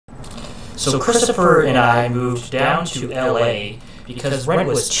So Christopher and I moved down to LA because rent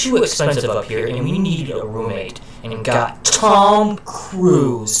was too expensive up here and we needed a roommate. And got Tom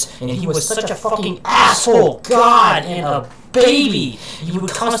Cruise. And he was such a fucking asshole. God, and a baby. He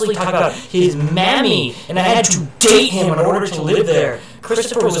would constantly talk about his mammy, and I had to date him in order to live there.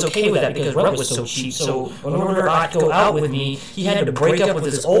 Christopher was okay with that because rent was so cheap, so in order not to go out with me, he had to break up with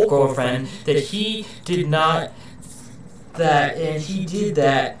his old girlfriend and he did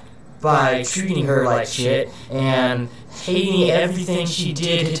that by treating her like shit and hating everything she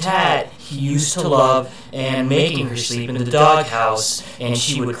did to Tat he used to love and making her sleep in the doghouse, and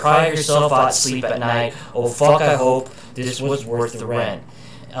she would cry herself out to sleep at night. Oh fuck, I hope this was worth the rent.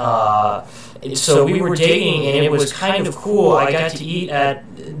 So we were dating and it was kind of cool. I got to eat at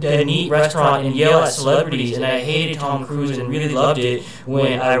a neat restaurant and yell at celebrities, and I hated Tom Cruise and really loved it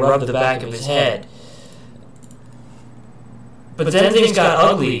when I rubbed the back of his head. But then things got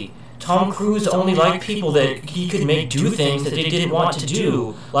ugly. Tom Cruise only liked people that he could make do things that they didn't want to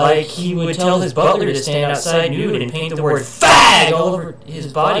do. Like, he would tell his butler to stand outside nude and paint the word FAG all over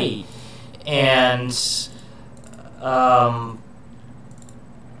his body. And,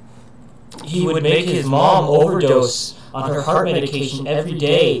 he would make his mom overdose on her heart medication every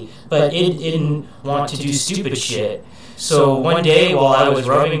day, but it didn't want to do stupid shit. So one day, while I was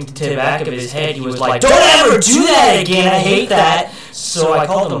rubbing the back of his head, he was like, "Don't ever do that again, I hate that!" So I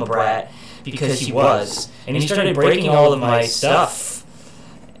called him a brat, because he was. And he started breaking all of my stuff.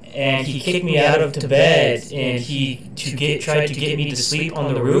 And he kicked me out of bed, and he tried to get me to sleep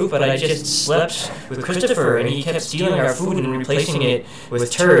on the roof, but I just slept with Christopher, and he kept stealing our food and replacing it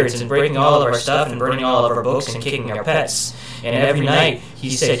with turds and breaking all of our stuff and burning all of our books and kicking our pets. And every night he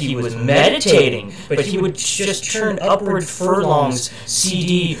said he was meditating, but he would just turn Upward Furlong's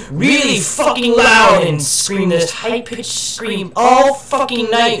CD really fucking loud and scream this high-pitched scream all fucking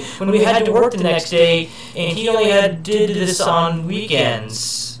night when we had to work the next day, and he only did this on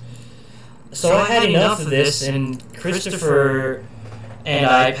weekends. So I had enough of this, and Christopher and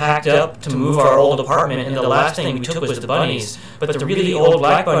I packed up to move our old apartment, and the last thing we took was the bunnies. But the really old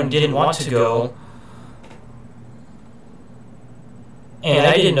black bunny didn't want to go, and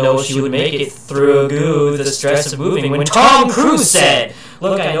I didn't know she would make it through the stress of moving when Tom Cruise said,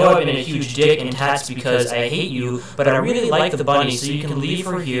 "Look, I know I've been a huge dick and tats because I hate you, but I really like the bunny, so you can leave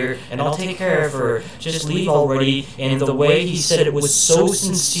her here, and I'll take care of her. Just leave already." And the way he said it was so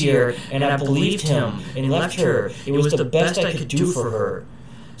sincere, and I believed him, and left her. It was the best I could do for her.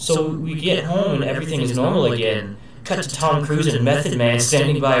 So we get home, and everything is normal again. Cut to Tom Cruise and Method Man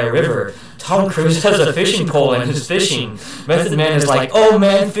standing by a river. Tom Cruise has a fishing pole and is fishing. Method Man is like, "Oh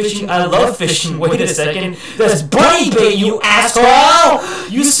man, fishing, I love fishing. Wait a second, that's bunny bait, you asshole!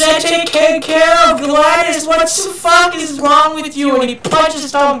 You said take care of Gladys, what the fuck is wrong with you?" And he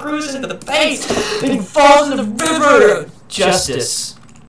punches Tom Cruise into the face, and he falls in the river. Justice.